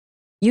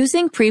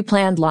Using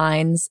pre-planned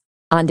lines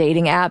on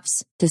dating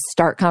apps to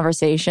start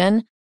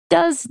conversation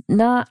does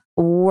not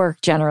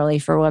work generally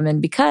for women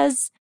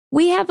because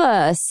we have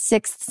a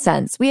sixth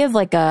sense. We have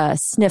like a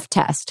sniff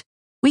test.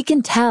 We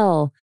can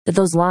tell that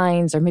those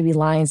lines are maybe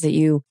lines that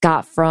you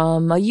got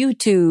from a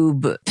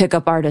YouTube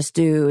pickup artist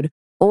dude,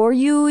 or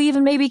you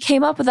even maybe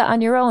came up with it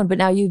on your own, but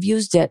now you've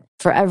used it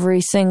for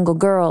every single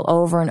girl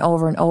over and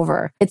over and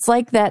over. It's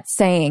like that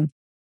saying,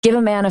 give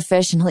a man a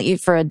fish and he'll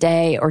eat for a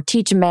day, or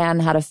teach a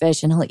man how to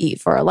fish and he'll eat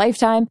for a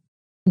lifetime.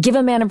 Give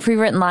a man a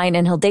pre-written line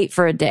and he'll date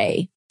for a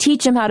day.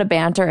 Teach him how to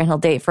banter and he'll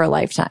date for a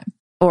lifetime.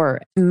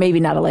 Or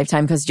maybe not a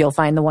lifetime because you'll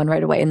find the one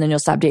right away and then you'll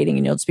stop dating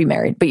and you'll just be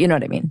married. But you know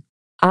what I mean.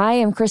 I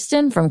am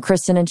Kristen from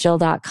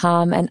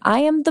KristenandChill.com, and I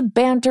am the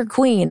banter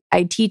queen.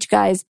 I teach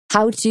guys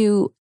how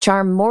to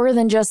charm more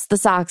than just the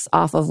socks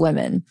off of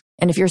women.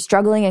 And if you're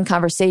struggling in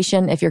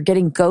conversation, if you're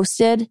getting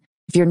ghosted,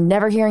 if you're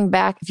never hearing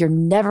back, if you're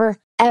never,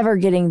 ever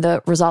getting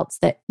the results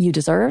that you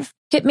deserve,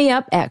 hit me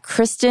up at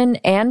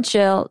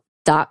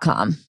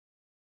KristenandChill.com.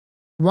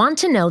 Want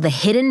to know the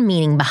hidden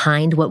meaning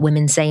behind what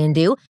women say and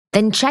do?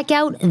 Then check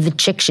out the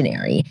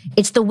Chictionary.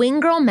 It's the Wing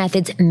Girl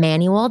Method's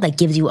manual that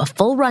gives you a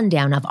full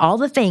rundown of all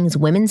the things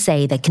women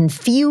say that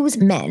confuse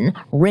men,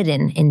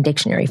 written in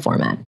dictionary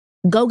format.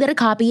 Go get a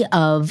copy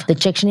of the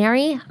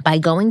Chictionary by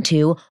going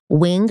to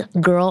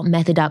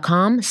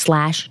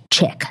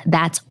winggirlmethod.com/chick.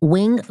 That's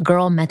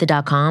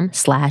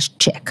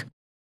winggirlmethod.com/chick.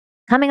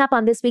 Coming up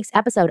on this week's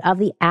episode of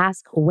the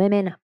Ask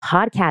Women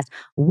podcast,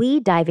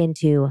 we dive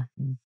into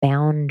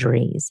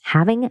boundaries,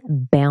 having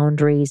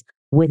boundaries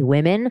with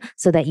women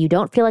so that you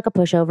don't feel like a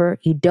pushover,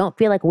 you don't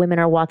feel like women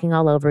are walking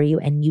all over you,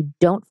 and you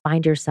don't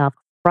find yourself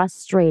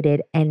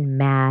frustrated and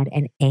mad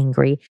and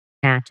angry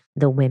at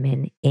the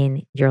women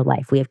in your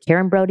life. We have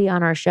Karen Brody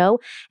on our show,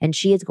 and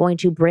she is going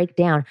to break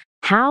down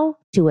how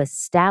to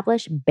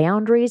establish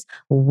boundaries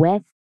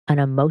with an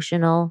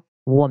emotional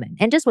woman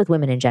and just with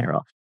women in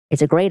general.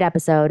 It's a great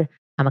episode.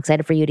 I'm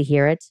excited for you to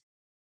hear it.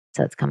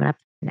 So it's coming up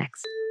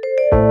next.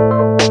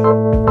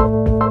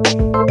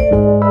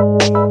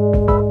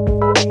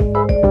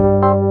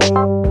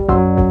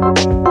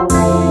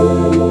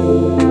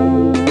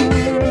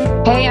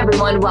 Hey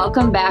everyone,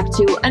 welcome back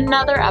to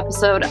another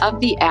episode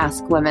of the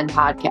Ask Women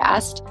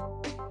podcast.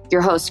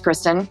 Your host,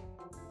 Kristen,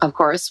 of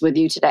course, with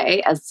you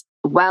today, as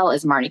well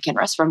as Marnie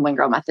Kinrys from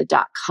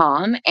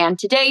winggirlmethod.com. And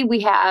today we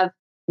have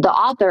the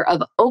author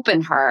of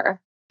Open Her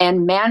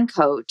and man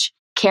coach,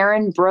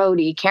 Karen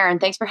Brody. Karen,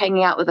 thanks for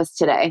hanging out with us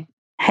today.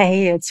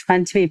 Hey, it's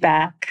fun to be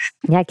back.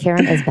 Yeah,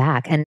 Karen is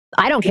back. And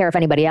I don't care if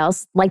anybody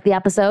else liked the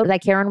episode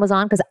that Karen was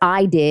on, because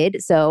I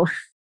did. So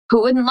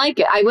who wouldn't like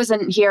it? I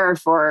wasn't here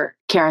for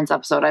Karen's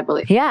episode, I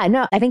believe. Yeah,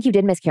 no, I think you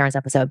did miss Karen's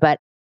episode. But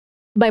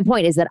my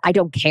point is that I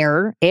don't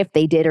care if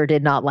they did or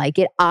did not like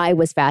it. I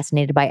was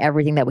fascinated by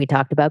everything that we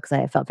talked about because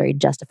I felt very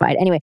justified.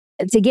 Anyway,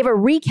 to give a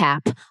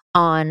recap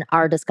on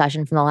our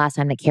discussion from the last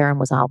time that Karen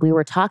was on, we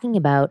were talking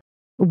about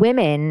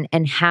women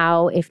and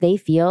how if they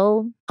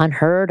feel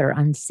unheard or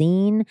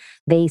unseen,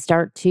 they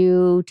start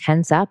to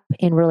tense up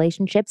in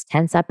relationships,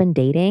 tense up in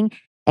dating,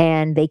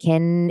 and they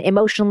can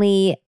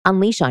emotionally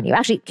unleash on you.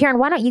 Actually, Karen,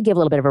 why don't you give a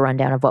little bit of a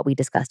rundown of what we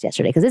discussed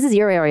yesterday? Because this is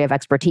your area of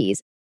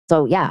expertise.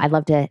 So yeah, I'd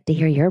love to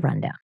hear your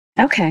rundown.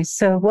 Okay,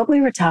 so what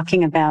we were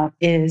talking about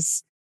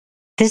is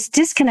this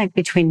disconnect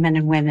between men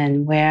and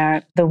women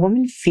where the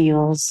woman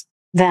feels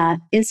that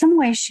in some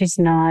way she's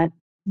not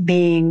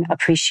being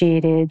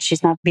appreciated,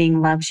 she's not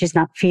being loved, she's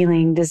not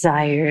feeling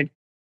desired.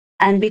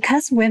 And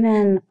because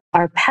women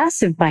are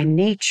passive by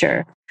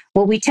nature,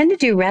 what we tend to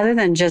do rather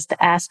than just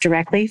ask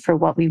directly for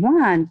what we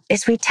want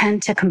is we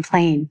tend to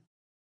complain.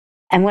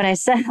 And what I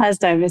said last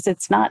time is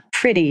it's not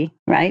pretty,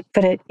 right?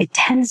 But it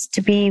tends to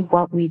be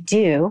what we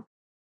do.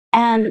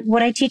 And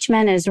what I teach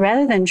men is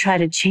rather than try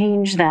to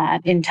change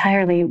that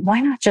entirely,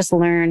 why not just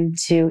learn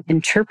to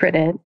interpret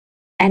it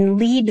and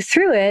lead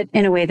through it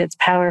in a way that's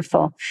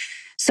powerful?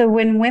 So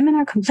when women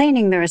are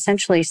complaining, they're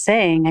essentially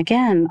saying,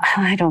 again,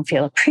 I don't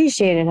feel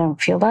appreciated. I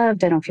don't feel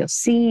loved. I don't feel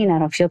seen. I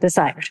don't feel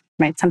desired,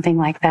 right? Something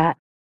like that.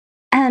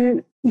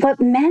 And what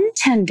men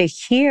tend to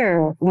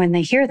hear when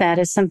they hear that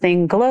is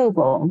something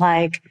global,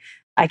 like,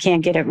 I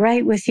can't get it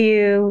right with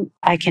you.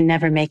 I can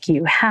never make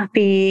you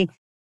happy.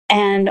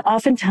 And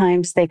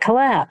oftentimes they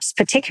collapse,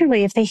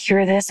 particularly if they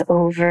hear this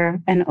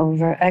over and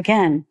over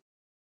again.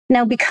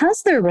 Now,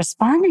 because they're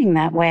responding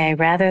that way,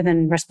 rather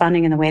than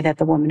responding in the way that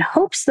the woman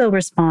hopes they'll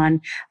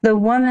respond, the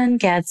woman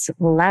gets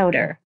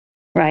louder,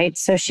 right?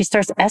 So she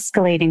starts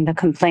escalating the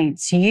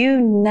complaints. You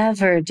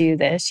never do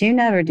this. You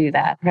never do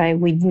that, right?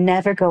 We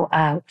never go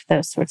out,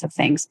 those sorts of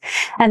things.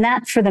 And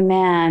that for the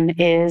man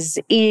is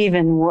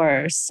even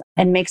worse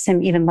and makes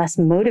him even less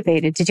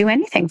motivated to do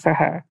anything for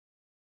her.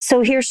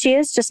 So here she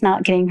is just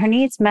not getting her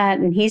needs met,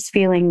 and he's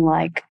feeling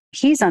like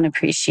he's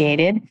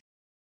unappreciated.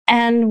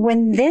 And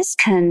when this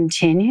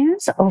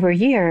continues over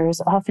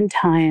years,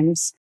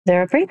 oftentimes there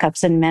are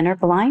breakups and men are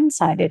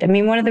blindsided. I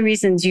mean, one of the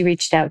reasons you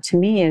reached out to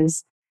me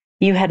is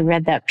you had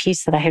read that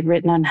piece that I had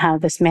written on how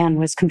this man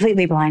was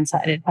completely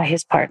blindsided by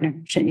his partner.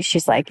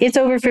 She's like, it's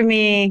over for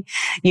me.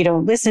 You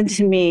don't listen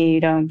to me.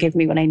 You don't give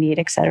me what I need,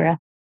 etc.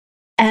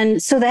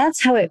 And so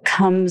that's how it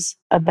comes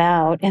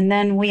about. And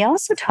then we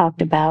also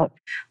talked about,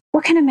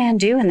 what can a man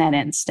do in that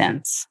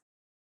instance?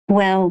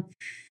 Well,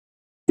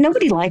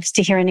 nobody likes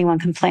to hear anyone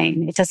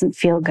complain. It doesn't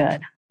feel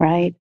good,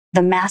 right?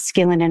 The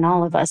masculine in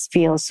all of us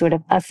feels sort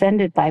of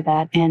offended by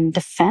that and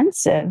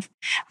defensive.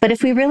 But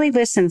if we really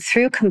listen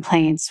through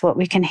complaints, what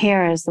we can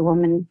hear is the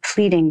woman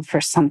pleading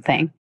for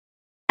something.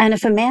 And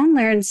if a man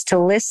learns to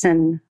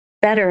listen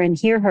better and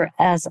hear her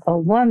as a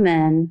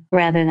woman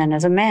rather than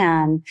as a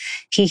man,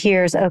 he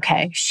hears,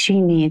 okay, she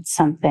needs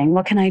something.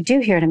 What can I do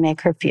here to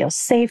make her feel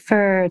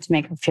safer, to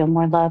make her feel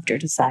more loved or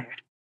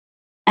desired?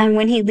 And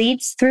when he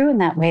leads through in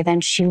that way, then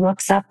she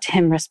looks up to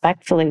him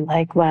respectfully,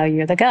 like, wow,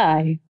 you're the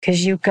guy,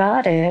 because you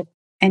got it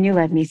and you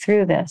led me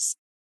through this.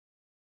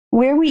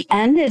 Where we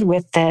ended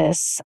with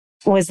this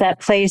was that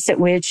place at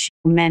which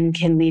men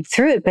can lead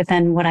through it. But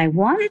then what I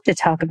wanted to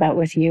talk about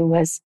with you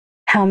was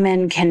how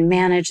men can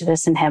manage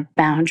this and have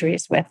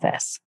boundaries with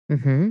this.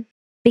 Mm-hmm.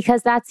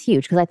 Because that's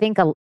huge. Because I think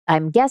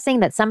I'm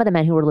guessing that some of the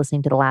men who were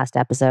listening to the last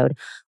episode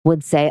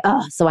would say,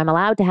 oh, so I'm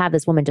allowed to have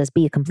this woman just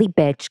be a complete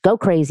bitch, go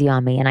crazy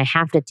on me, and I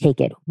have to take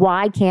it.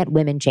 Why can't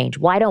women change?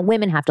 Why don't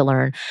women have to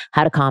learn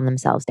how to calm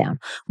themselves down?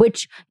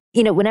 Which,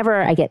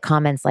 whenever I get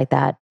comments like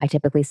that, I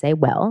typically say,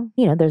 well,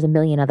 there's a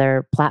million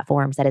other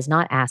platforms that is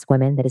not Ask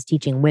Women, that is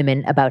teaching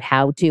women about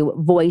how to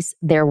voice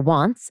their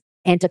wants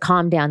and to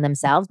calm down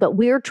themselves. But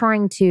we're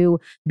trying to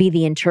be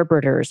the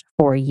interpreters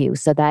for you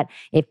so that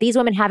if these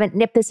women haven't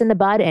nipped this in the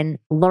bud and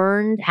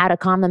learned how to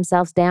calm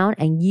themselves down,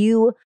 and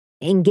you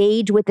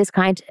engage with this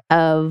kind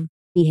of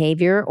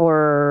behavior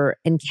or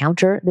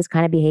encounter this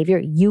kind of behavior,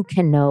 you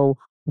can know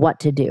what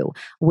to do,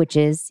 which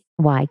is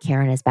why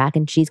Karen is back,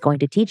 and she's going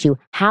to teach you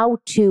how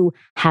to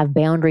have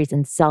boundaries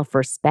and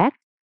self-respect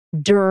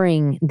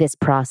during this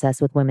process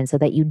with women so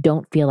that you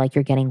don't feel like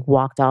you're getting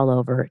walked all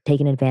over,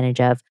 taken advantage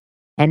of.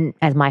 And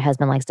as my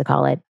husband likes to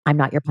call it, I'm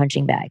not your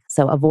punching bag.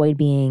 So avoid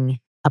being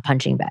a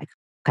punching bag.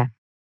 Okay.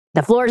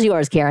 The floor is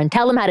yours, Karen.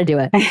 Tell them how to do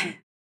it.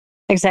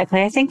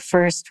 Exactly. I think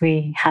first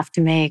we have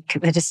to make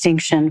the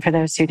distinction, for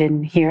those who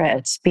didn't hear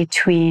it,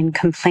 between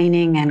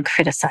complaining and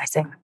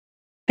criticizing.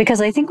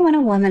 Because I think when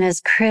a woman is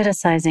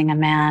criticizing a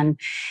man,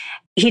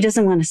 he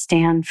doesn't want to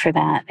stand for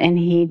that. And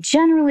he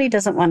generally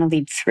doesn't want to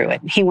lead through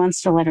it. He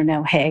wants to let her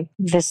know, hey,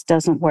 this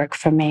doesn't work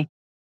for me.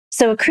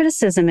 So a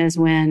criticism is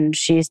when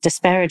she's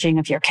disparaging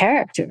of your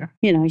character.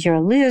 You're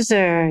a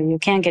loser, you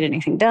can't get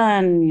anything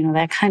done,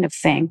 that kind of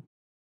thing.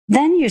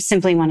 Then you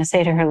simply want to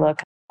say to her,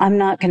 look, I'm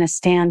not going to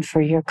stand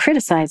for your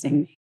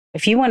criticizing me.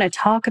 If you want to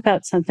talk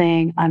about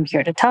something, I'm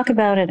here to talk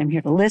about it. I'm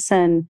here to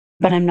listen,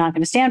 but I'm not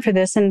going to stand for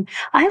this. And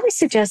I always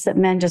suggest that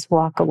men just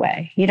walk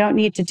away. You don't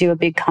need to do a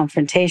big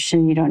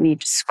confrontation. You don't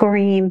need to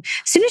scream.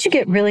 As soon as you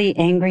get really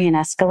angry and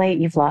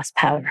escalate, you've lost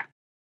power,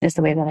 is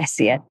the way that I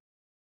see it.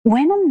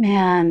 When a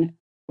man,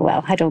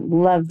 well, I don't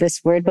love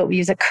this word, but we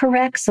use it,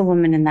 corrects a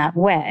woman in that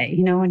way.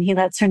 When he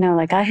lets her know,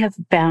 like, I have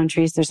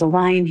boundaries, there's a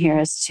line here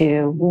as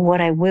to what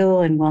I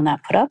will and will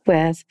not put up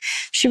with,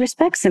 she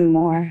respects him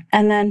more.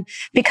 And then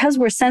because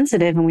we're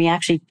sensitive and we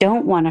actually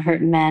don't want to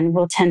hurt men,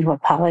 we'll tend to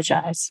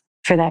apologize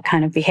for that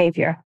kind of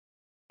behavior.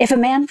 If a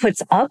man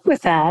puts up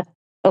with that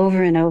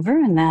over and over,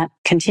 and that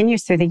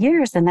continues through the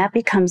years, then that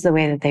becomes the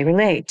way that they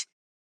relate.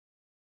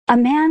 A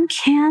man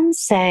can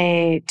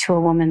say to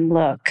a woman,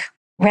 look,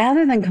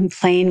 rather than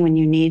complain when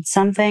you need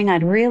something,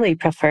 I'd really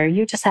prefer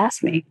you just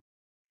ask me.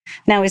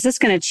 Now, is this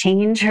going to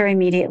change her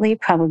immediately?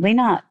 Probably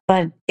not,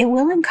 but it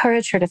will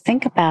encourage her to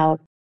think about,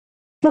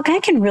 look, I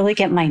can really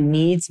get my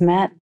needs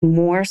met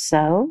more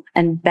so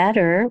and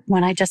better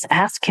when I just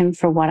ask him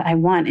for what I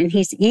want, and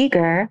he's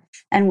eager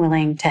and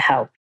willing to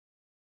help.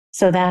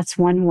 So that's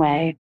one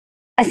way.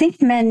 I think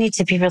men need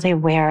to be really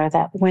aware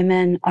that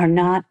women are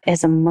not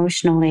as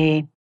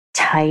emotionally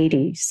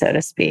tidy, so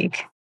to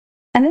speak.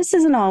 And this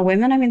isn't all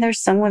women. I mean, there's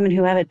some women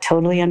who have it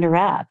totally under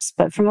wraps.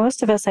 But for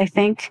most of us, I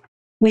think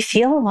we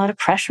feel a lot of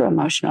pressure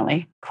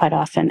emotionally quite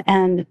often.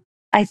 And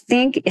I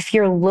think if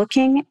you're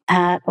looking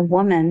at a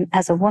woman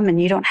as a woman,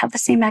 you don't have the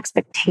same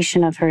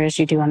expectation of her as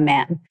you do a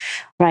man,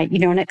 right? You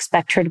don't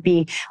expect her to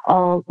be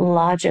all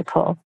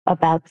logical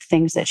about the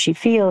things that she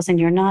feels. And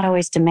you're not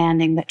always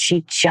demanding that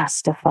she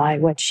justify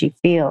what she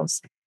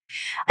feels.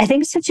 I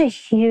think such a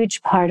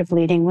huge part of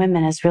leading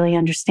women is really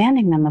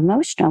understanding them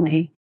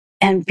emotionally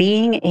and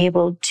being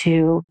able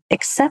to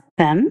accept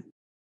them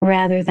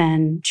rather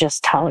than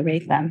just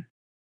tolerate them.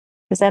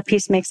 Does that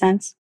piece make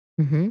sense?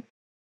 Mm-hmm.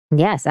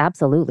 Yes,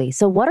 absolutely.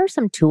 So what are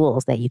some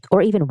tools that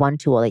or even one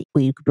tool that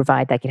you could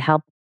provide that could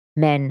help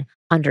men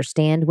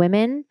understand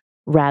women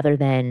rather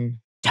than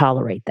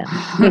tolerate them?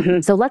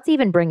 Mm-hmm. So let's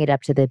even bring it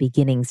up to the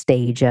beginning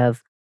stage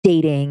of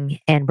dating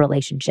and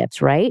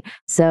relationships, right?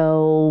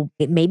 So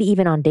maybe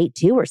even on date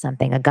 2 or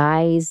something, a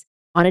guy's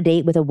on a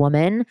date with a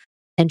woman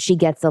and she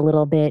gets a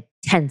little bit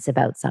tense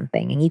about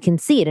something. And you can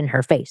see it in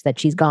her face that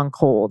she's gone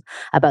cold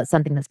about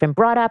something that's been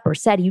brought up or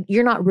said.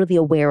 You're not really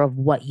aware of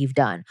what you've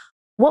done.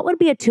 What would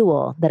be a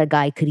tool that a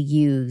guy could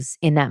use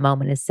in that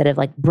moment instead of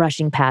like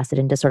brushing past it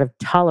and just sort of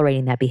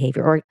tolerating that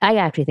behavior? Or I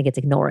actually think it's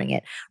ignoring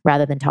it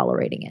rather than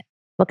tolerating it.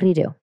 What could he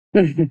do?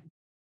 Mhm.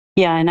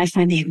 Yeah, and I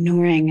find the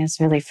ignoring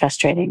is really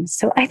frustrating.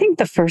 So I think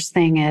the first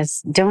thing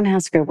is don't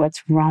ask her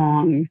what's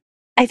wrong.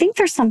 I think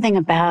there's something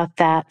about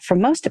that for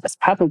most of us,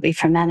 probably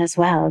for men as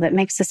well, that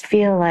makes us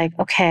feel like,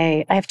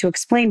 okay, I have to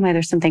explain why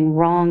there's something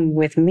wrong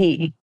with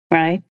me,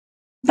 right?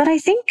 But I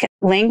think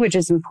language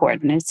is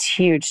important. It's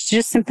huge. To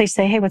just simply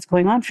say, hey, what's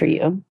going on for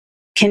you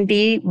can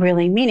be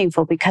really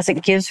meaningful because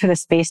it gives her the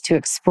space to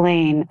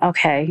explain,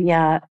 okay,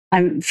 yeah,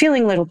 I'm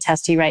feeling a little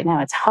testy right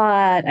now. It's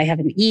hot. I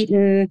haven't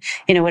eaten,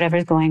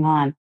 whatever's going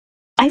on.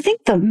 I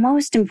think the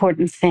most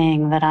important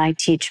thing that I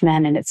teach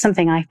men, and it's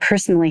something I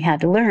personally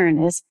had to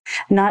learn, is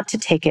not to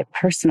take it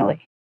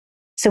personally.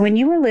 So when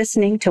you are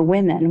listening to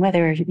women,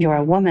 whether you're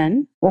a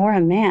woman or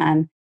a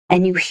man,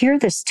 and you hear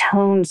this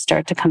tone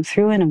start to come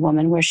through in a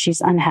woman where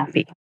she's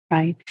unhappy,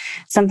 right?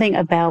 Something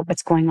about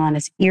what's going on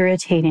is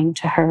irritating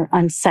to her,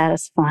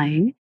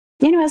 unsatisfying.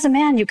 As a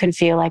man, you can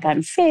feel like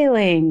I'm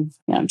failing,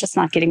 I'm just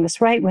not getting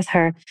this right with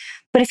her.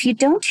 But if you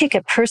don't take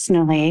it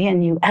personally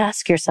and you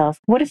ask yourself,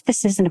 what if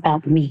this isn't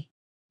about me?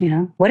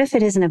 What if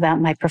it isn't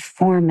about my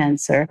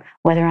performance or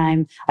whether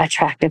I'm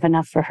attractive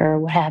enough for her,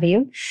 what have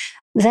you?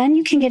 Then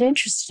you can get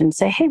interested and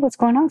say, hey, what's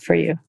going on for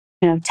you?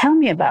 Tell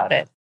me about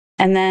it.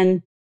 And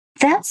then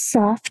that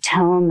soft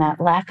tone,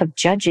 that lack of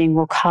judging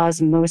will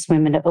cause most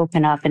women to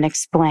open up and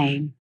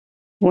explain.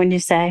 Wouldn't you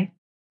say?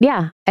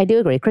 Yeah, I do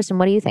agree. Kristen,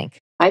 what do you think?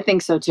 I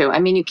think so too. I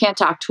mean, you can't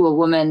talk to a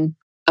woman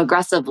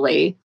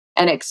aggressively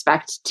and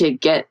expect to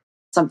get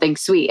something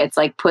sweet. It's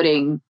like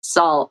putting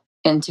salt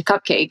into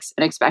cupcakes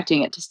and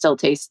expecting it to still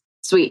taste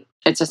sweet.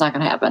 It's just not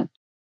going to happen.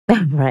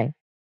 Right.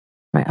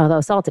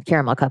 Although salted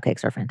caramel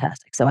cupcakes are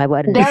fantastic. So I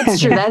wouldn't. That's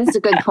true. That's a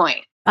good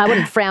point. I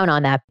wouldn't frown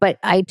on that, but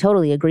I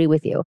totally agree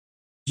with you.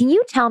 Can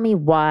you tell me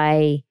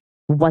why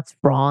what's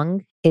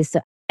wrong is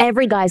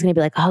every guy's going to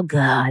be like, oh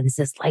God, this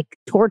is like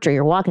torture.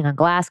 You're walking on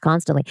glass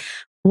constantly.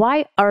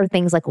 Why are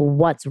things like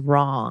what's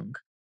wrong?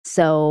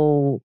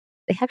 So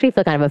they actually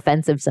feel kind of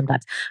offensive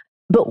sometimes.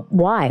 But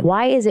why?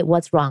 Why is it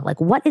what's wrong?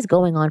 Like what is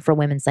going on for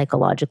women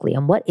psychologically?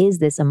 And what is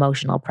this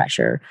emotional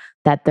pressure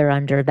that they're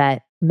under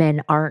that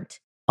men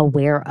aren't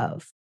aware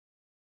of?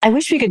 I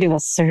wish we could do a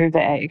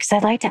survey because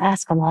I'd like to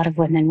ask a lot of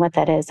women what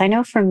that is. I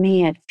know for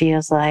me, it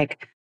feels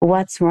like,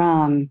 what's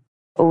wrong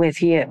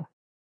with you?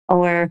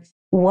 Or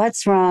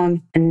what's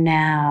wrong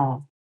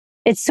now?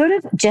 It's sort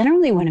of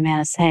generally when a man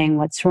is saying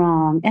what's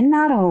wrong, and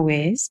not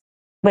always,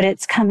 but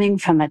it's coming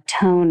from a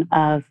tone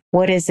of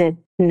what is it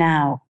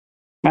now,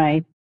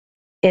 right?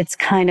 It's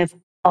kind of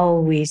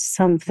always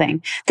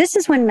something. This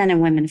is when men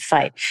and women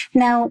fight.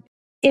 Now,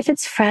 if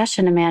it's fresh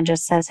and a man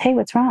just says, hey,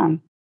 what's wrong?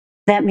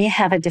 That may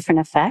have a different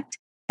effect.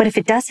 But if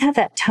it does have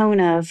that tone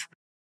of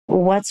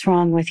what's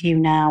wrong with you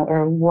now,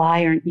 or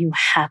why aren't you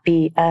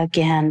happy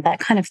again, that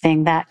kind of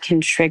thing, that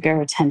can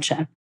trigger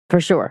tension.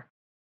 For sure.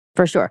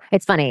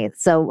 It's funny.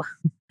 So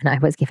when I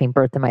was giving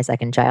birth to my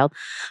second child,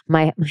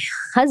 my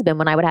husband,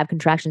 when I would have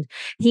contractions,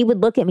 he would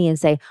look at me and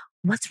say,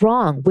 what's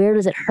wrong? Where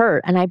does it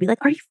hurt? And I'd be like,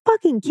 are you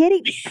fucking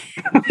kidding me?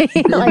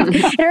 Like,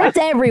 it hurts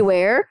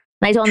everywhere.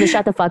 And I told him to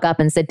shut the fuck up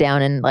and sit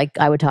down. And like,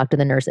 I would talk to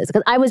the nurses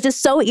because I was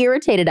just so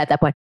irritated at that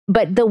point.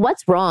 But the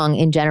what's wrong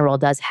in general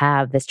does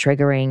have this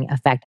triggering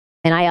effect.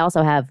 And I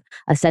also have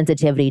a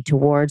sensitivity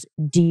towards,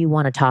 do you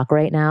want to talk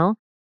right now?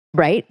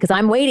 Right? Because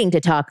I'm waiting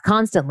to talk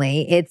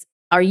constantly. It's,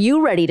 are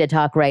you ready to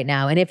talk right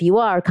now? And if you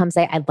are, come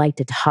say, I'd like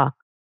to talk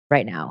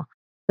right now.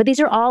 But these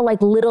are all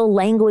like little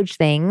language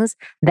things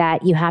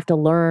that you have to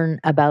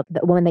learn about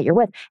the woman that you're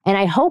with. And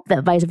I hope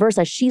that vice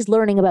versa, she's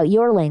learning about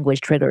your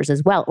language triggers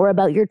as well, or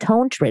about your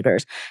tone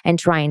triggers and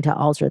trying to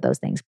alter those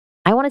things.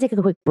 I want to take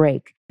a quick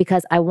break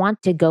because I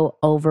want to go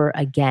over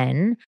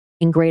again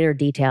in greater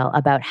detail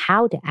about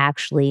how to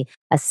actually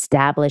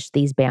establish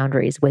these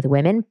boundaries with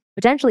women,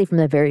 potentially from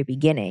the very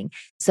beginning,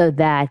 so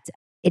that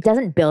it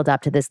doesn't build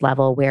up to this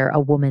level where a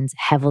woman's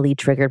heavily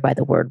triggered by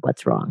the word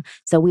what's wrong.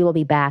 So we will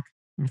be back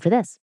after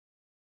this.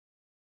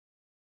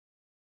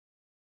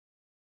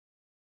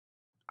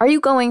 Are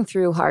you going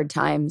through hard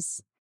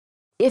times?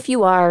 If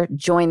you are,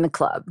 join the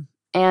club.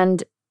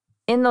 And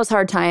in those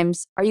hard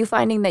times, are you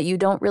finding that you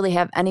don't really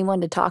have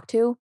anyone to talk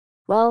to?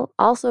 Well,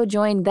 also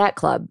join that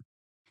club.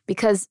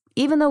 Because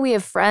even though we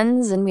have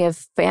friends and we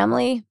have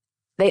family,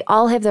 they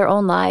all have their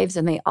own lives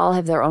and they all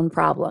have their own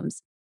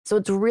problems. So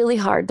it's really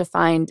hard to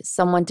find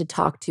someone to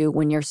talk to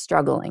when you're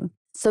struggling.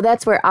 So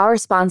that's where our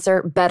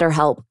sponsor,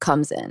 BetterHelp,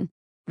 comes in.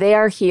 They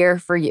are here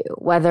for you,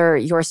 whether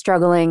you're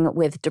struggling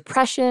with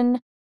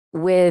depression,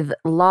 with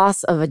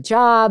loss of a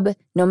job,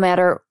 no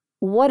matter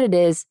what it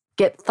is,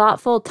 get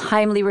thoughtful,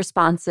 timely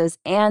responses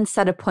and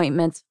set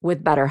appointments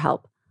with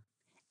BetterHelp.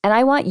 And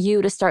I want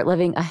you to start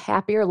living a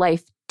happier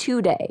life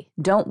today.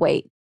 Don't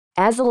wait.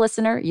 As a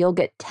listener, you'll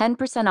get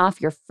 10% off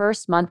your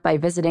first month by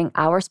visiting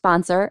our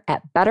sponsor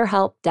at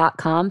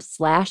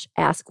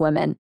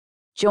betterhelp.com/askwomen.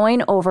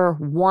 Join over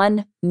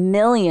 1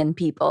 million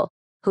people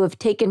who have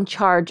taken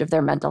charge of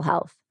their mental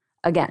health.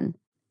 Again,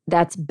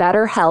 That's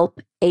BetterHelp,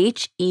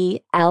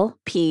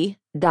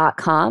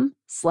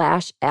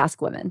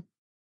 HELP.com/askwomen.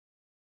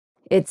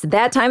 It's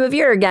that time of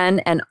year again,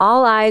 and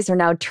all eyes are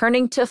now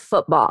turning to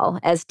football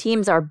as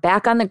teams are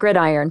back on the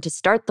gridiron to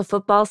start the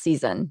football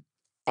season.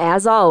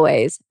 As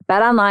always,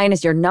 BetOnline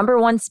is your number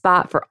one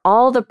spot for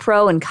all the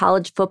pro and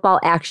college football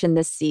action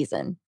this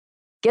season.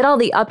 Get all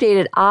the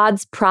updated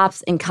odds,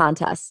 props, and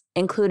contests,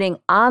 including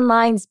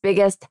online's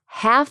biggest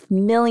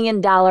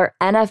 $500,000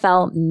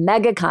 NFL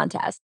mega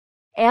contest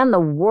and the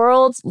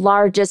world's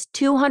largest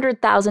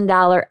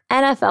 $200,000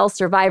 NFL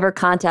Survivor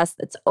contest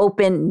that's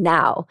open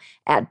now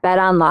at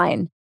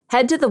BetOnline.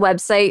 Head to the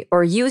website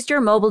or use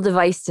your mobile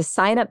device to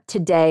sign up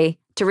today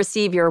to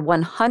receive your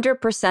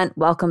 100%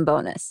 welcome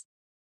bonus.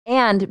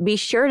 And be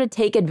sure to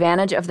take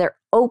advantage of their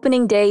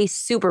opening day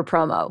super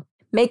promo.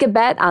 Make a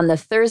bet on the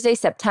Thursday,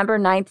 September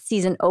 9th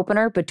season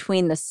opener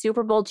between the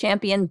Super Bowl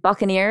champion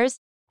Buccaneers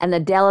and the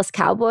Dallas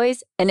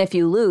Cowboys, and if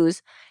you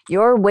lose,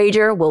 your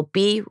wager will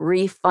be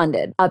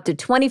refunded. Up to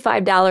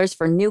 $25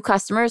 for new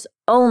customers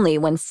only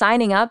when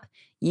signing up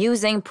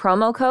using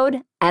promo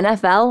code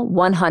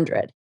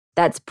NFL100.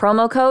 That's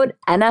promo code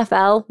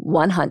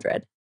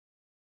NFL100.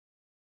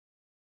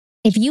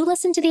 If you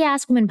listen to the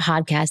Ask Women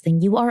podcast,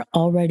 then you are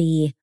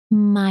already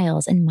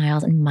miles and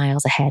miles and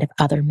miles ahead of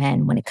other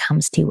men when it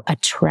comes to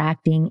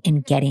attracting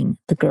and getting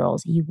the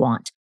girls you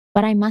want.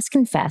 But I must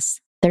confess,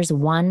 there's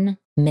one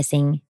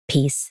missing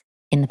piece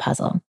in the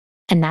puzzle,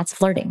 and that's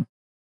flirting,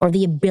 or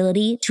the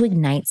ability to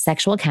ignite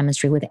sexual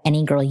chemistry with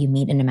any girl you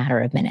meet in a matter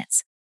of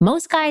minutes.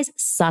 Most guys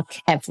suck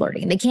at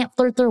flirting. They can't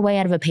flirt their way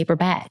out of a paper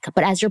bag.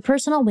 But as your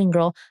personal wing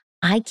girl,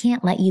 I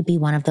can't let you be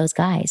one of those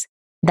guys.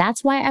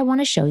 That's why I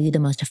want to show you the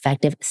most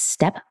effective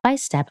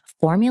step-by-step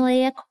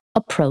formulaic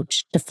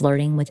approach to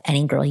flirting with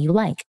any girl you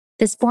like.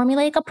 This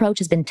formulaic approach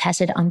has been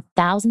tested on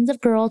thousands of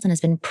girls and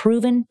has been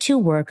proven to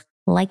work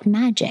like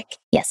magic.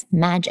 Yes,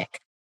 magic.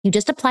 You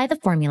just apply the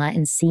formula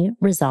and see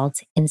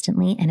results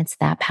instantly, and it's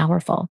that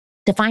powerful.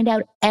 To find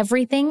out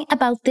everything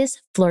about this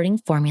flirting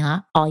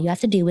formula, all you have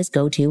to do is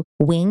go to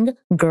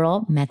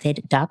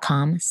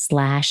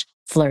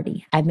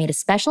winggirlmethod.com/flirty. I've made a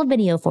special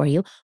video for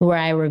you where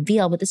I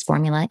reveal what this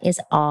formula is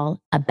all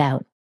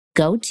about.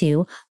 Go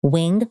to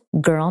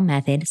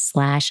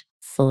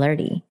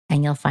winggirlmethod/flirty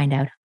and you'll find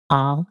out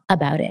all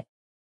about it.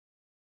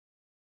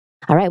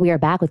 All right, we are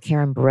back with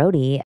Karen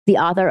Brody, the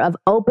author of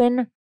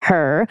Open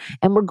Her,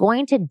 and we're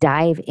going to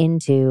dive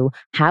into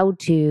how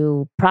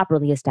to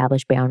properly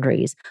establish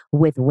boundaries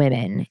with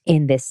women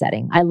in this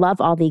setting. I love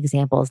all the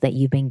examples that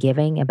you've been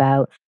giving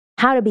about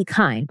how to be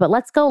kind, but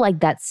let's go like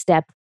that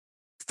step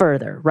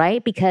further,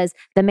 right? Because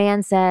the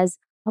man says,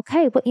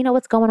 okay, but you know,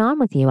 what's going on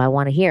with you? I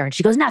want to hear. And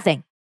she goes,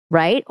 nothing,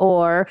 right?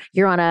 Or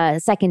you're on a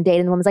second date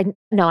and the woman's like,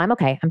 no, I'm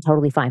okay. I'm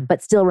totally fine,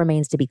 but still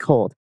remains to be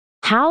cold.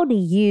 How do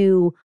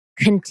you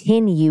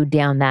continue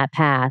down that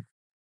path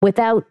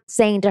without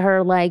saying to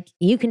her, like,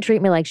 you can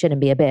treat me like shit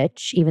and be a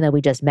bitch, even though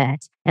we just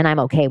met and I'm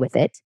okay with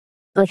it?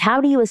 Like, how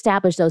do you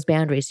establish those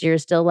boundaries? So you're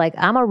still like,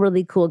 I'm a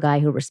really cool guy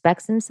who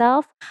respects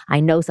himself.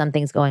 I know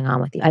something's going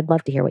on with you. I'd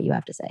love to hear what you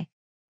have to say.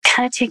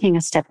 Kind of taking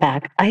a step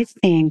back, I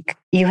think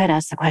you had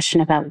asked the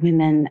question about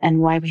women and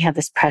why we have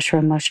this pressure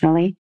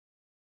emotionally.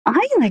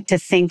 I like to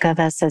think of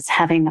us as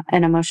having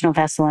an emotional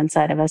vessel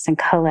inside of us and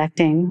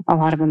collecting a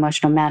lot of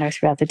emotional matter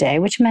throughout the day,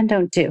 which men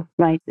don't do,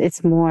 right?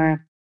 It's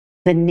more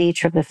the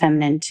nature of the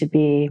feminine to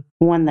be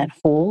one that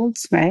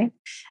holds, right?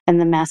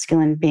 And the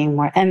masculine being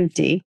more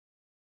empty.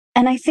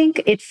 And I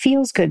think it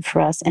feels good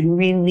for us and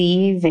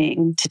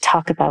relieving to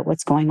talk about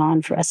what's going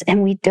on for us.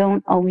 And we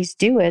don't always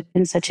do it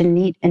in such a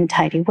neat and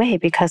tidy way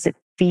because it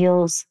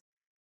feels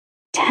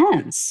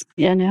tense,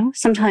 you know?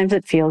 Sometimes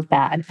it feels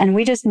bad and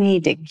we just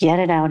need to get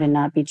it out and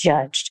not be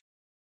judged.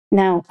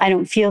 Now, I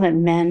don't feel that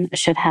men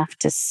should have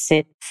to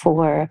sit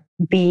for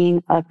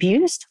being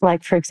abused.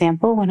 Like, for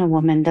example, when a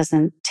woman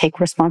doesn't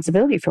take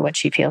responsibility for what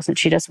she feels and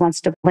she just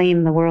wants to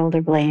blame the world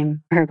or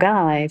blame her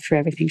guy for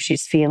everything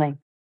she's feeling.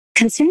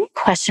 Considering the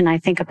question, I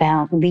think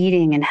about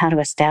leading and how to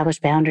establish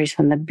boundaries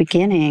from the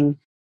beginning.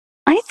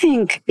 I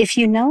think if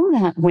you know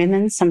that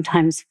women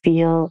sometimes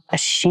feel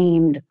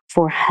ashamed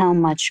for how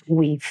much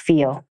we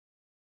feel,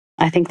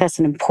 I think that's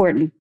an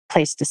important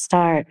place to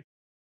start.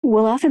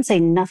 We'll often say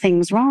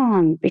nothing's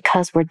wrong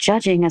because we're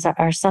judging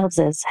ourselves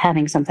as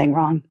having something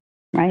wrong,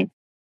 right?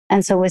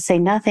 And so we'll say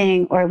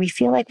nothing, or we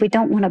feel like we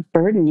don't want to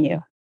burden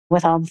you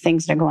with all the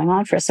things that are going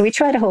on for us. So we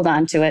try to hold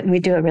on to it, and we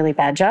do a really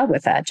bad job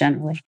with that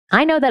generally.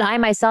 I know that I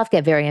myself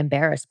get very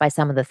embarrassed by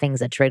some of the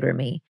things that trigger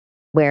me,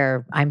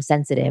 where I'm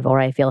sensitive or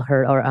I feel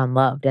hurt or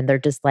unloved. And they're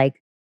just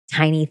like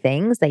tiny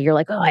things that you're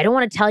like, oh, I don't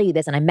want to tell you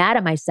this. And I'm mad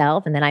at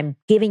myself. And then I'm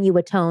giving you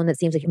a tone that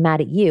seems like I'm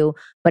mad at you,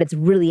 but it's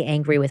really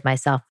angry with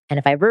myself. And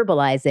if I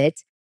verbalize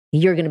it,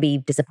 you're going to be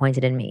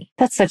disappointed in me.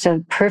 That's such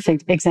a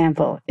perfect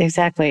example.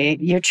 Exactly.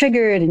 You're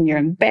triggered and you're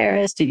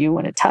embarrassed and you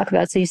want to talk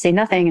about it. So you say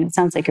nothing and it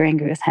sounds like you're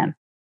angry with him.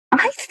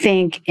 I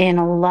think in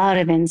a lot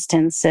of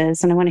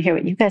instances, and I want to hear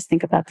what you guys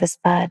think about this,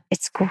 but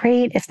it's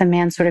great if the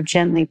man sort of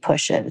gently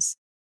pushes.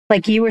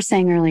 Like you were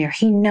saying earlier,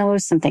 he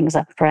knows something's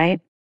up, right?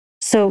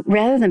 So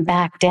rather than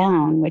back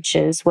down, which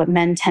is what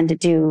men tend to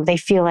do, they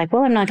feel like,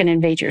 well, I'm not going to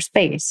invade your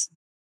space,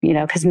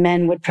 because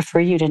men would prefer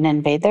you to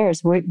invade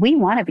theirs. We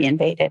want to be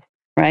invaded,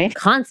 right?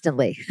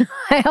 Constantly.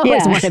 I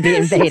always want to be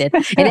invaded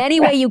in any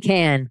way you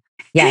can.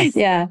 Yes.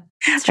 Yeah.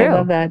 It's true. I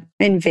love that.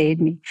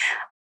 Invade me.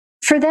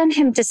 For then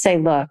him to say,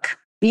 look,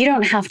 you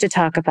don't have to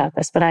talk about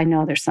this, but I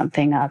know there's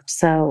something up.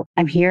 So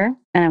I'm here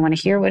and I want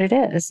to hear what it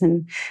is.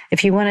 And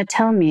if you want to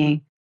tell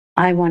me,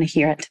 I want to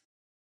hear it.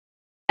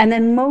 And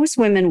then most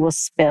women will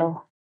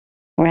spill,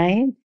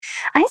 right?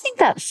 I think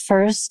that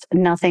first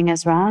nothing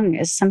is wrong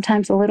is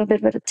sometimes a little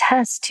bit of a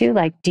test too.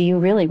 Like, do you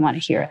really want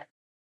to hear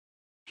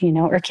it?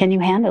 Or can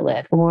you handle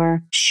it?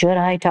 Or should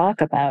I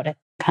talk about it?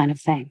 Kind of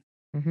thing.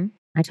 Mm-hmm.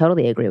 I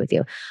totally agree with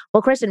you.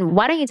 Well, Kristen,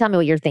 why don't you tell me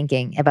what you're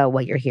thinking about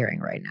what you're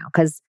hearing right now?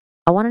 Because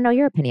I want to know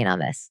your opinion on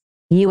this.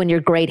 You and your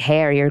great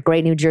hair, your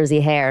great New Jersey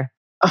hair.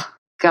 Oh,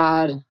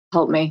 God,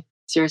 help me.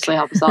 Seriously,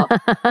 help us all.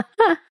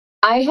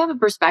 I have a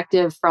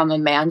perspective from a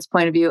man's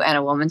point of view and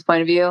a woman's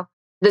point of view.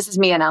 This is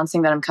me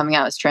announcing that I'm coming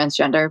out as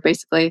transgender,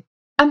 basically.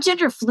 I'm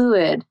gender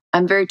fluid.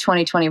 I'm very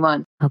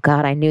 2021. Oh,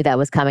 God, I knew that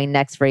was coming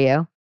next for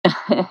you.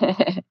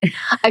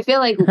 I feel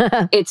like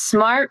it's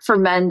smart for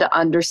men to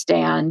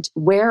understand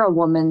where a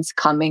woman's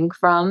coming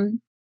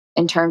from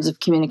in terms of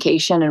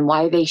communication and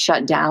why they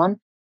shut down.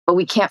 But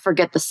we can't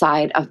forget the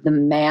side of the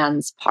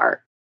man's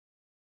part.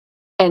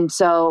 And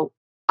so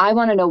I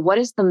want to know, what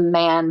is the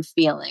man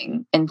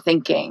feeling and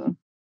thinking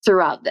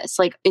throughout this?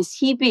 Like, is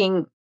he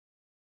being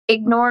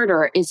ignored,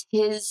 or is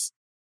his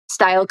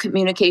style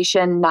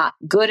communication not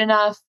good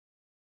enough?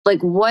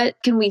 Like, what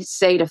can we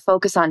say to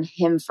focus on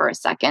him for a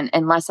second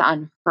and less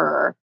on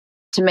her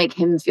to make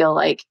him feel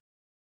like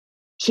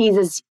he's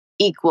as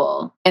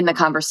equal in the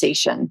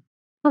conversation?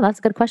 Oh, that's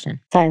a good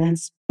question.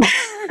 Silence.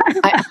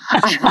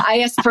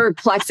 I ask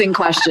perplexing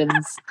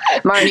questions.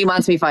 Marnie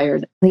wants me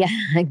fired. Yeah,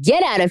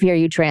 get out of here,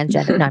 you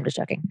transgender. No, I'm just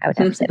joking. I would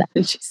never say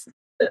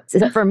that.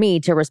 So for me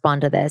to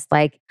respond to this,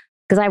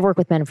 because I've worked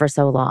with men for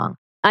so long,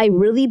 I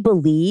really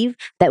believe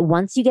that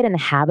once you get in the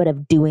habit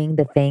of doing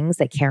the things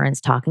that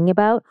Karen's talking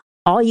about,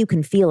 all you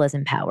can feel is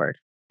empowered.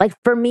 Like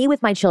for me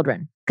with my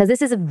children, because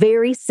this is a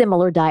very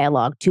similar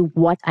dialogue to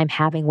what I'm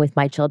having with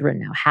my children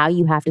now, how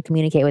you have to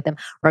communicate with them,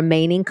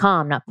 remaining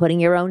calm, not putting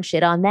your own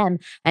shit on them.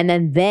 And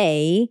then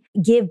they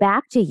give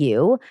back to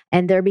you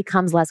and there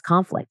becomes less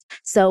conflict.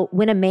 So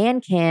when a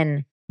man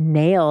can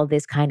nail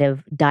this kind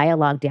of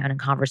dialogue down and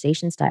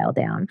conversation style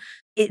down,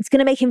 it's going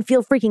to make him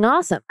feel freaking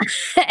awesome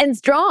and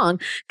strong,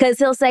 because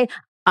he'll say,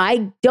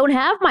 I don't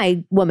have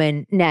my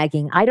woman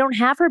nagging. I don't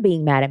have her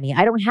being mad at me.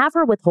 I don't have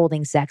her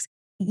withholding sex.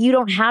 You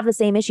don't have the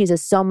same issues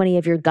as so many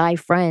of your guy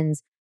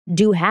friends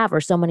do have, or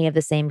so many of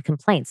the same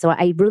complaints. So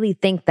I really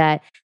think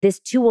that this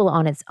tool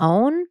on its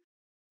own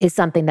is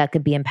something that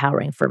could be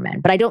empowering for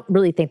men. But I don't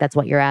really think that's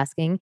what you're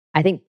asking.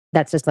 I think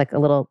that's just like a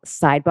little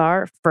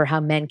sidebar for how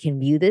men can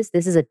view this.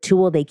 This is a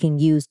tool they can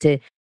use to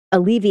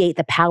alleviate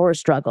the power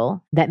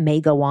struggle that may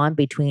go on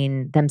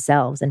between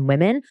themselves and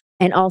women,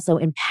 and also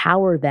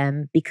empower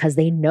them because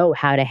they know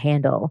how to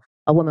handle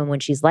a woman when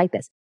she's like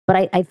this.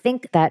 But I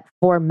think that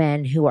for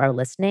men who are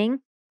listening,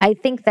 I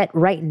think that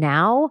right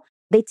now,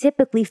 they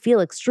typically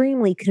feel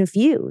extremely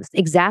confused,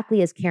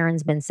 exactly as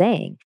Karen's been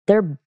saying.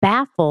 They're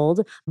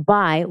baffled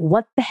by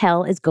what the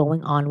hell is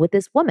going on with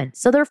this woman.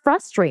 So they're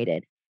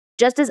frustrated,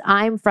 just as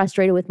I'm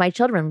frustrated with my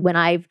children when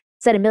I've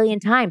said a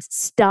million times,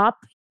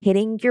 stop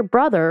hitting your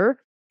brother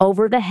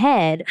over the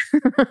head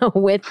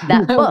with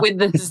that book. With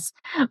this.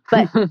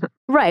 But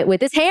right,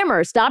 with this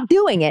hammer, stop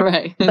doing it.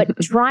 Right. But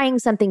trying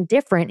something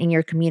different in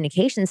your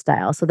communication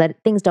style so that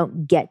things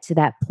don't get to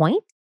that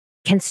point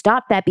can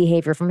stop that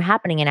behavior from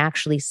happening and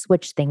actually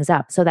switch things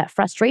up. So that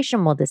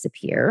frustration will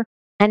disappear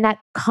and that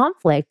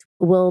conflict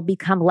will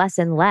become less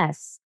and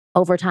less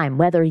over time,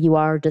 whether you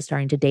are just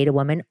starting to date a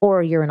woman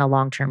or you're in a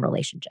long-term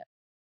relationship.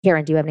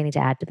 Karen, do you have anything to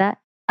add to that?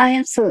 I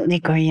absolutely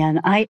agree,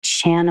 Yen. I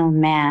channel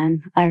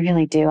man. I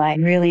really do. I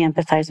really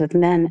empathize with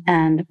men.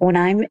 And when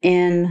I'm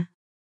in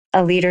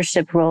a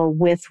leadership role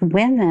with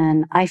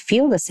women, I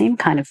feel the same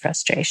kind of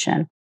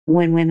frustration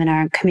when women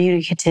aren't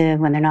communicative,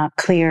 when they're not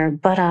clear,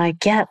 but I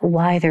get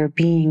why they're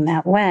being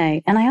that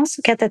way. And I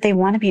also get that they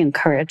want to be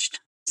encouraged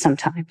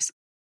sometimes.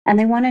 And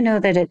they want to know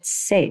that it's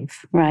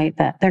safe, right?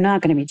 That they're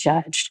not going to be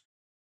judged.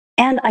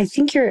 And I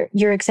think you're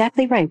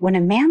exactly right. When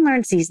a man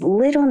learns these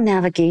little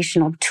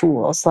navigational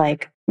tools,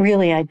 like,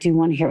 really, I do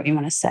want to hear what you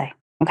want to say.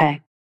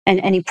 Okay.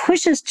 And he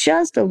pushes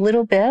just a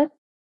little bit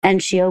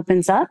and she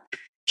opens up,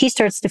 he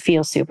starts to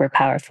feel super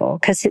powerful,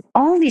 because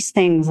all these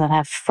things that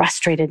have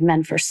frustrated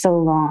men for so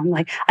long,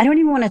 like, I don't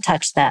even want to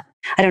touch that.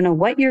 I don't know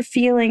what you're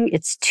feeling.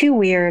 It's too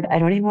weird. I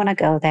don't even want to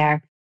go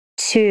there.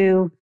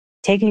 To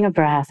taking a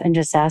breath and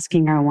just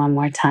asking her one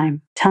more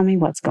time, tell me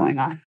what's going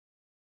on.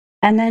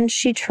 And then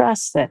she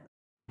trusts it,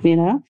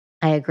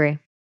 I agree.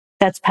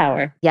 That's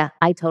power. Yeah,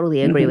 I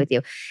totally agree with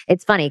you.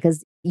 It's funny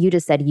because you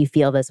just said you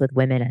feel this with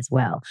women as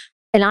well.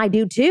 And I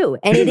do too.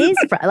 And it is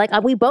like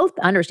we both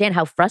understand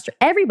how frustrating,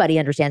 everybody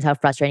understands how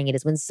frustrating it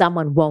is when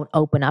someone won't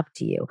open up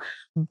to you.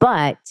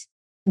 But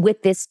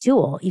with this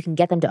tool, you can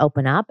get them to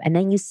open up and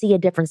then you see a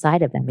different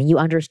side of them and you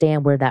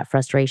understand where that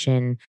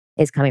frustration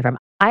is coming from.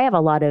 I have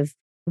a lot of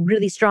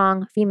really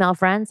strong female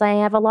friends. I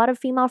have a lot of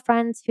female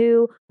friends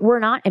who were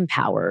not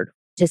empowered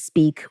to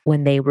speak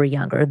when they were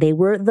younger. They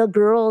were the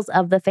girls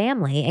of the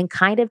family and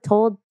kind of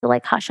told to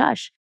like hush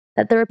hush,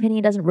 that their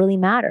opinion doesn't really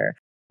matter.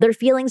 Their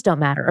feelings don't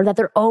matter, or that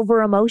they're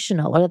over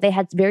emotional, or that they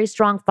had very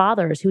strong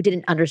fathers who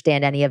didn't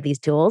understand any of these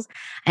tools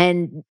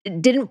and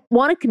didn't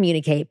want to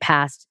communicate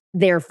past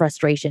their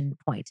frustration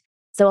point.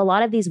 So a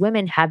lot of these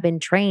women have been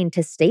trained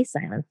to stay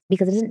silent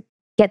because it doesn't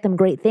get them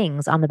great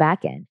things on the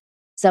back end.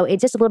 So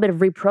it's just a little bit of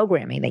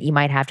reprogramming that you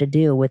might have to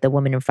do with the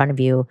woman in front of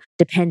you,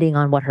 depending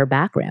on what her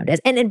background is.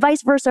 And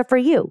vice versa for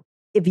you.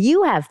 If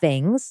you have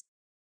things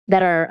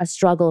that are a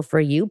struggle for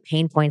you,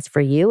 pain points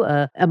for you,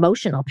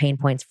 emotional pain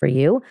points for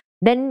you,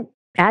 then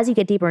as you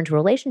get deeper into a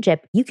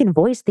relationship, you can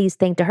voice these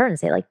things to her and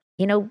say like,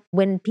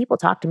 when people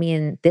talk to me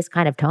in this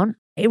kind of tone,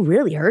 it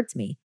really hurts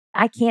me.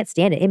 I can't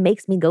stand it. It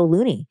makes me go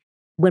loony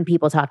when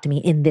people talk to me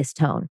in this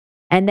tone.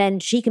 And then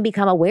she can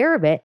become aware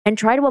of it and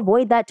try to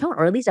avoid that tone,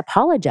 or at least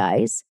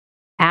apologize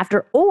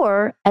after,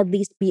 or at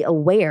least be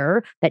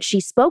aware that she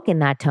spoke in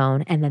that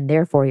tone, and then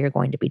therefore you're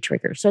going to be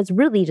triggered. So it's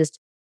really just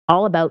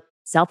all about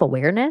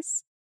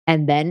self-awareness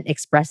and then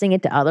expressing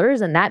it to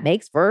others. And that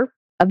makes for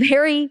a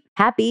very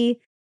happy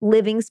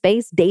living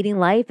space, dating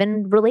life,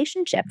 and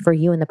relationship for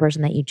you and the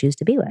person that you choose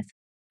to be with.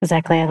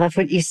 Exactly. I love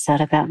what you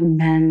said about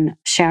men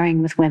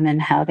sharing with women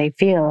how they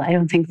feel. I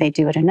don't think they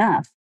do it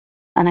enough.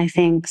 And I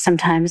think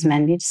sometimes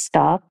men need to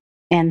stop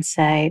and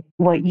say,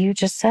 what you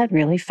just said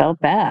really felt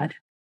bad,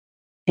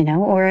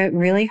 or it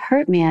really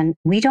hurt me. And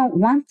we don't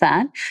want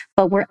that,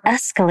 but we're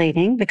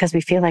escalating because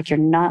we feel like you're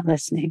not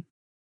listening.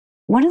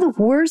 One of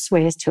the worst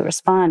ways to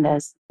respond,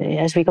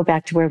 as we go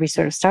back to where we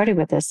sort of started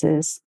with this,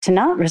 is to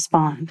not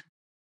respond.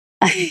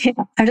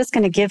 I'm just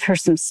going to give her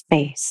some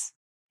space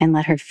and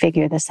let her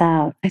figure this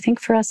out. I think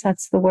for us,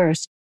 that's the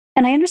worst.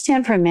 And I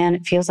understand for a man,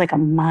 it feels like a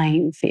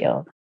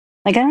minefield.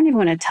 Like, I don't even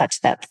want to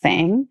touch that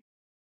thing.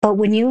 But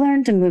when you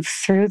learn to move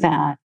through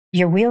that,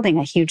 you're wielding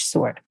a huge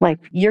sword. Like,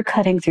 you're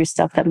cutting through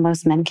stuff that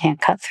most men can't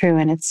cut through.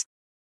 And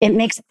it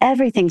makes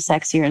everything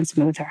sexier and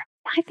smoother.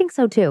 I think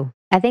so too.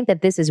 I think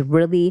that this is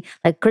really,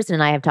 like Kristen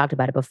and I have talked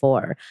about it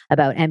before,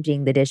 about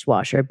emptying the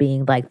dishwasher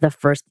being like the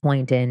first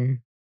point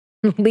in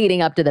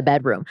leading up to the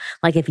bedroom.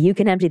 Like, if you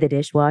can empty the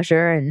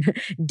dishwasher and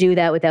do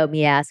that without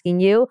me asking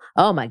you,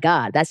 oh my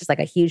God, that's just like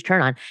a huge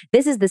turn on.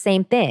 This is the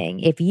same thing.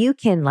 If you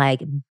can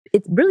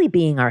it's really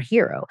being our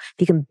hero. If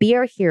you can be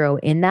our hero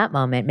in that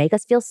moment, make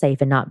us feel safe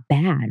and not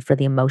bad for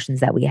the emotions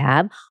that we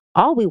have.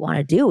 All we want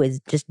to do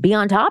is just be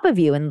on top of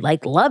you and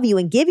love you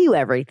and give you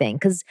everything.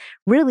 Because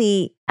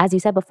really, as you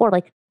said before,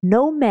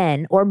 no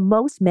men or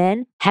most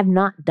men have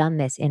not done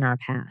this in our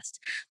past.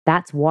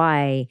 That's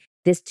why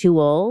this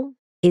tool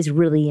is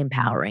really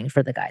empowering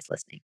for the guys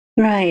listening.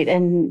 Right.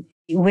 And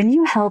when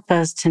you help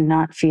us to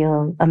not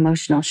feel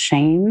emotional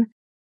shame,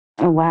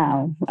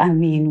 wow. I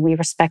mean, we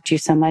respect you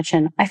so much.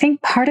 And I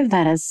think part of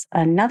that is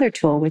another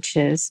tool, which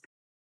is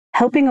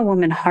helping a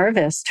woman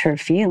harvest her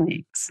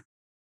feelings.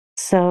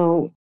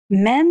 So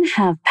men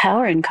have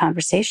power in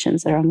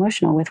conversations that are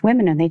emotional with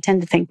women, and they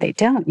tend to think they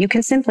don't. You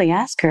can simply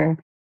ask her,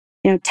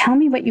 tell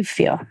me what you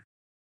feel.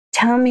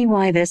 Tell me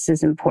why this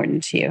is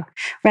important to you.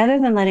 Rather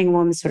than letting a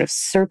woman sort of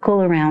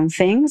circle around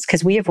things,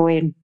 because we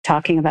avoid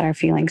talking about our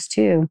feelings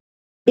too,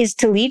 is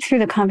to lead through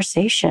the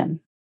conversation,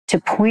 to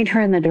point her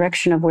in the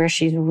direction of where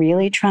she's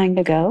really trying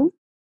to go,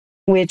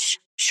 which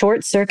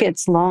short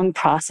circuits long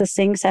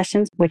processing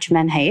sessions, which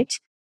men hate.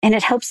 And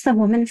it helps the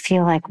woman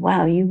feel like,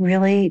 wow, you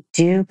really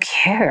do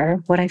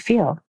care what I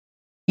feel.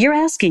 You're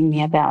asking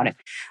me about it.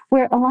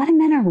 Where a lot of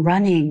men are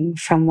running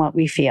from what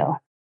we feel.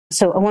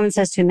 So a woman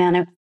says to a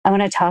man, I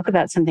want to talk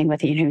about something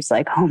with you. And he's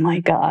like, oh my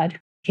God,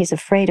 he's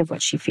afraid of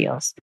what she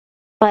feels.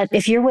 But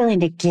if you're willing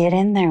to get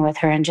in there with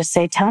her and just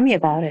say, tell me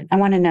about it. I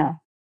want to know.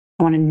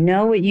 I want to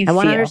know what you feel. I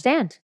want to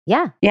understand.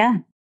 Yeah. Yeah.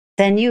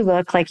 Then you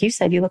look, like you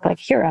said, you look like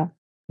a hero.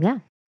 Yeah.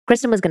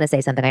 Kristen was going to say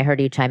something. I heard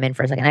you chime in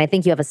for a second. I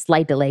think you have a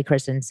slight delay,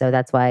 Kristen. So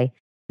that's why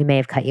we may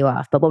have cut you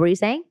off. But what were you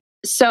saying?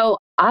 So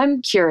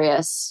I'm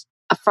curious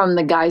from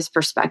the guy's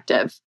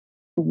perspective,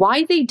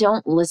 why they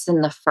don't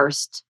listen the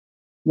first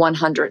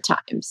 100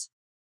 times.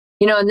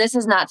 And this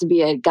is not to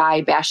be a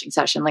guy bashing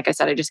session. Like I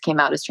said, I just came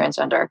out as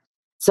transgender.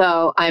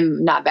 So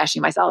I'm not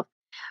bashing myself.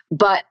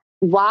 But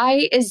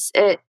why is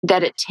it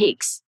that it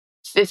takes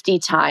 50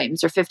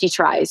 times or 50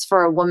 tries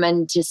for a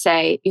woman to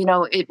say,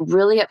 it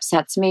really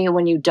upsets me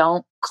when you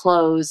don't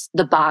close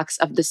the box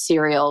of the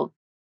cereal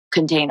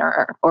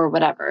container or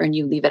whatever, and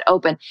you leave it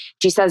open.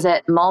 She says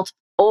it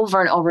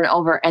over and over and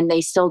over, and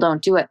they still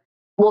don't do it.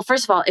 Well,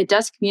 first of all, it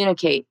does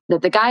communicate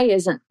that the guy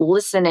isn't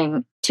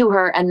listening to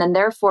her. And then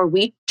therefore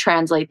we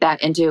translate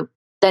that into,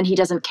 then he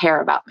doesn't care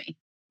about me.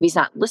 If he's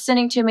not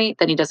listening to me,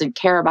 then he doesn't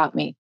care about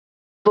me.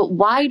 But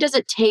why does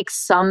it take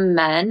some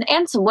men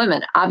and some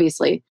women,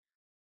 obviously,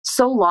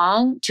 so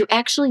long to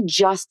actually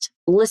just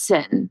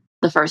listen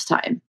the first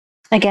time?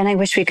 Again, I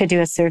wish we could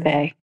do a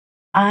survey.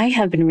 I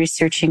have been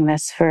researching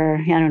this for,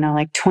 I don't know,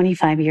 like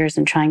 25 years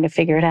and trying to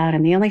figure it out.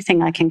 And the only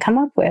thing I can come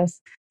up with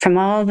from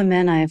all the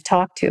men I've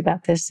talked to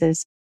about this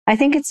is I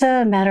think it's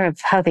a matter of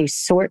how they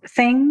sort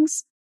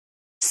things.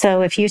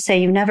 So if you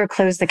say you never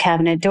close the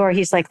cabinet door,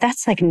 he's like,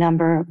 that's like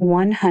number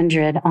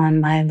 100 on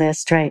my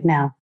list right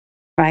now.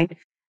 Right.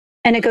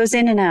 And it goes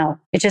in and out.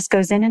 It just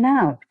goes in and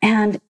out.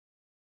 And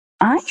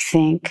I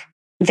think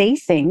they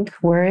think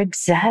we're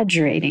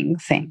exaggerating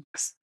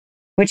things,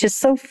 which is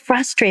so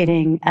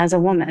frustrating as a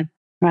woman,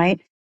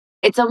 right?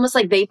 It's almost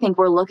like they think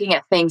we're looking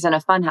at things in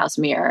a funhouse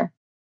mirror.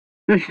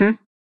 Mm-hmm.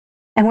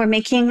 And we're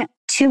making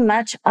too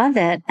much of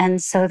it.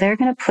 And so they're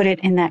going to put it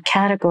in that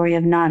category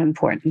of not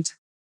important.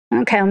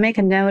 Okay, I'll make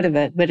a note of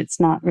it, but it's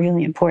not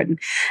really important.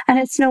 And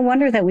it's no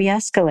wonder that we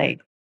escalate.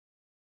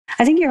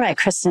 I think you're right,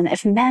 Kristen.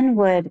 If men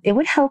it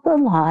would help a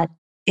lot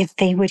if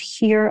they would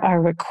hear our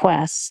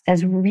requests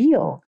as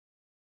real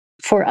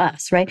for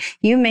us, right?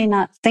 You may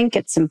not think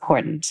it's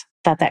important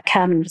that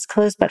cabinet is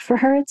closed, but for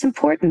her, it's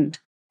important.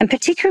 And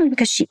particularly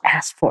because she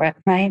asked for it,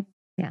 right?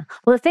 Yeah.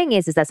 Well, the thing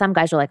is that some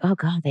guys are like, oh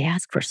God, they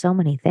ask for so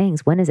many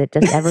things. When is it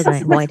just ever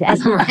going to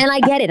end? And I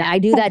get it. I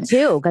do that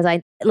too. Because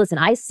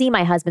I see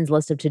my husband's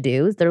list of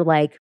to-dos. They're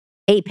like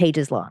 8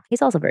 pages long.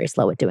 He's also very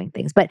slow at doing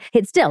things, but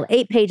it's still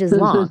 8 pages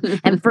long.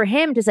 And for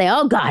him to say,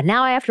 oh God,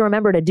 now I have to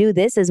remember to do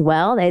this as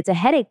well, it's a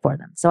headache for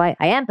them. So I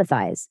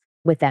empathize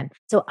with them.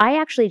 So I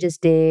actually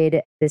just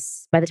did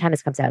this, by the time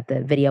this comes out,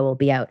 the video will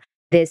be out,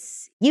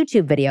 this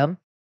YouTube video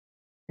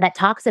that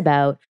talks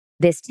about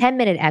this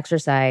 10-minute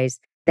exercise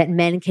that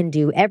men can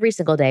do every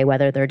single day,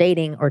 whether they're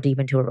dating or deep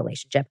into a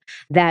relationship,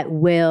 that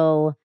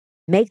will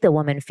make the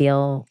woman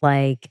feel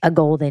like a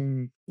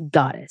golden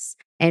goddess.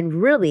 And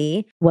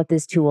really what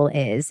this tool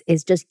is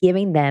just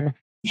giving them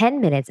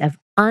 10 minutes of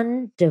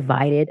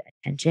undivided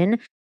attention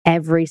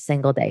every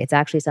single day. It's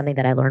actually something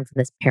that I learned from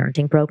this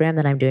parenting program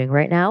that I'm doing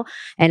right now.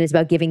 And it's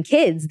about giving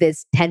kids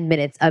this 10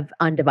 minutes of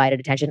undivided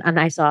attention. And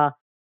I saw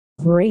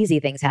crazy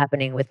things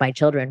happening with my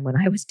children when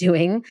I was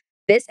doing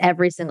this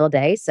every single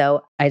day.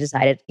 So I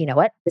decided, you know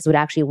what, this would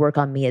actually work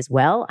on me as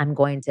well. I'm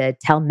going to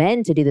tell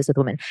men to do this with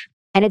women.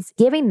 And it's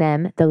giving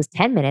them those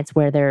 10 minutes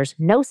where there's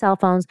no cell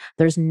phones,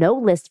 there's no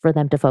list for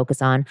them to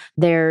focus on,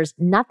 there's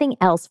nothing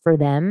else for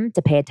them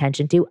to pay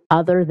attention to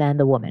other than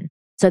the woman.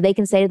 So they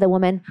can say to the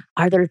woman,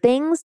 are there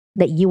things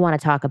that you want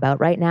to talk about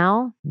right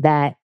now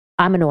that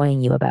I'm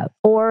annoying you about?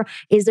 Or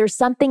is there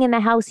something in the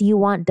house you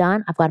want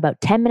done? I've got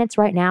about 10 minutes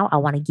right now. I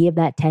want to give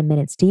that 10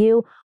 minutes to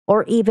you.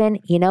 Or even,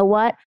 you know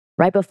what?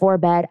 Right before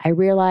bed, I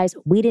realized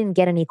we didn't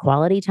get any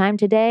quality time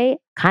today.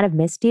 Kind of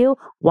missed you.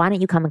 Why don't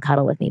you come and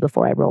cuddle with me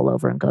before I roll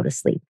over and go to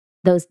sleep?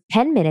 Those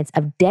 10 minutes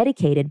of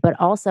dedicated, but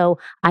also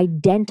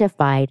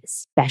identified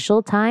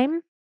special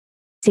time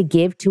to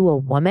give to a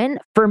woman,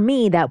 for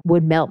me, that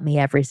would melt me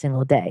every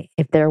single day.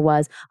 If there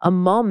was a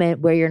moment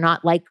where you're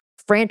not like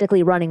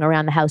frantically running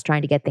around the house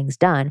trying to get things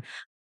done,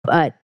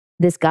 but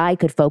this guy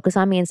could focus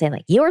on me and say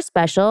like, you're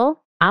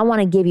special. I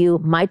want to give you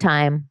my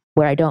time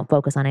where I don't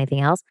focus on anything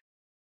else.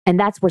 And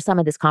that's where some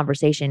of this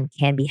conversation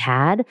can be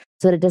had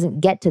so that it doesn't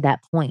get to that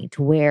point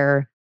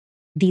where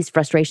these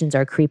frustrations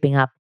are creeping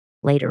up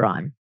later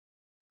on.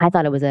 I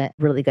thought it was a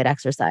really good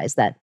exercise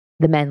that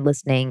the men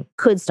listening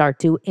could start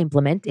to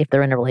implement if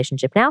they're in a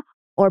relationship now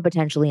or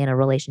potentially in a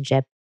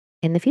relationship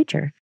in the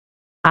future.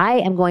 I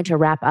am going to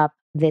wrap up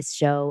this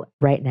show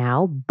right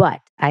now,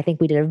 but I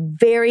think we did a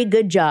very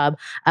good job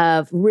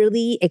of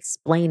really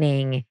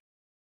explaining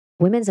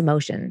women's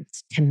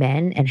emotions to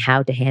men and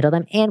how to handle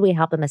them. And we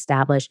help them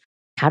establish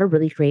how to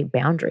really create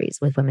boundaries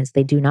with women so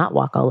they do not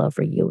walk all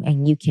over you.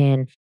 And you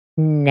can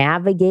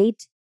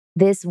navigate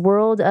this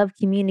world of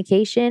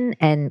communication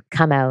and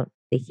come out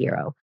the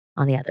hero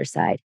on the other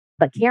side.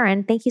 But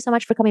Karen, thank you so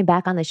much for coming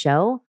back on the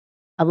show.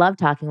 I love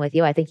talking with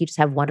you. I think you just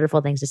have wonderful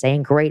things to say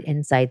and great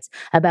insights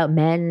about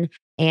men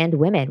and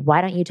women.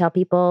 Why don't you tell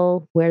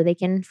people where they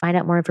can find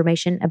out more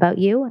information about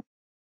you?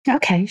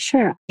 Okay,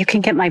 sure. You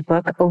can get my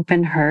book,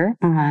 Open Her,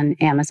 on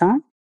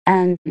Amazon.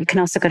 And you can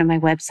also go to my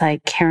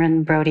website,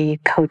 Karen Brody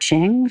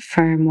Coaching,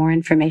 for more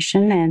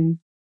information and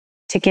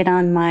to get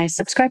on my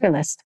subscriber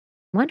list.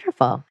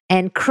 Wonderful.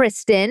 And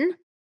Kristen?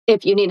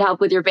 If you need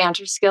help with your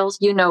banter skills,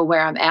 you know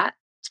where I'm at.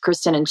 It's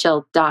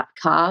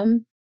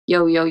KristenandChill.com.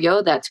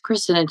 Yo, that's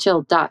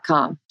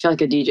KristenandChill.com. I feel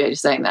like a DJ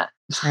just saying that.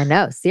 I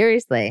know.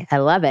 Seriously. I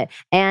love it.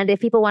 And if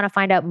people want to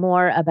find out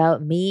more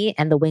about me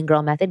and the Wing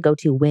Girl Method, go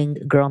to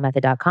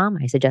winggirlmethod.com.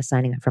 I suggest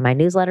signing up for my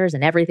newsletters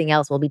and everything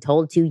else will be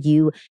told to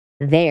you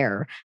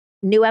there.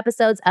 New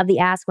episodes of the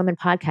Ask Women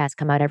podcast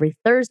come out every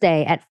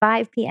Thursday at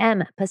 5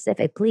 p.m.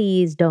 Pacific.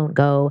 Please don't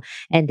go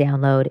and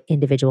download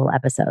individual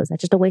episodes.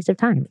 That's just a waste of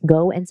time.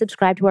 Go and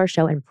subscribe to our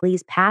show and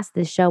please pass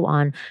this show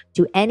on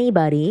to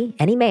anybody,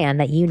 any man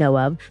that you know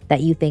of that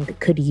you think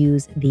could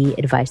use the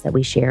advice that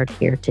we shared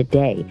here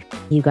today.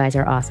 You guys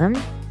are awesome.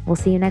 We'll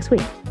see you next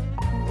week.